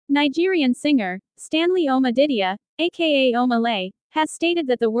Nigerian singer, Stanley Omah aka Omah Lay, has stated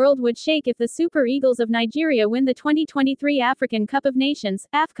that the world would shake if the Super Eagles of Nigeria win the 2023 African Cup of Nations,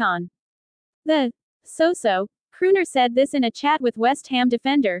 AFCON. The so-so crooner said this in a chat with West Ham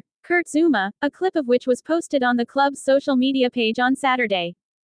defender, Kurt Zouma, a clip of which was posted on the club's social media page on Saturday.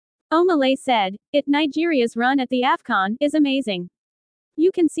 Omah Lay said, Nigeria's run at the AFCON is amazing.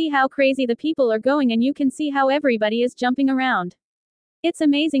 You can see how crazy the people are going and you can see how everybody is jumping around. It's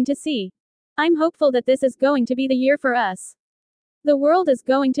amazing to see. I'm hopeful that this is going to be the year for us. The world is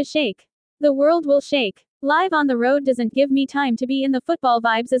going to shake. The world will shake. Live on the road doesn't give me time to be in the football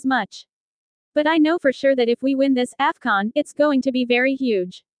vibes as much. But I know for sure that if we win this AFCON, it's going to be very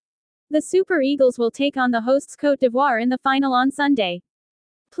huge. The Super Eagles will take on the hosts Côte d'Ivoire in the final on Sunday.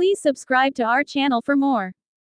 Please subscribe to our channel for more.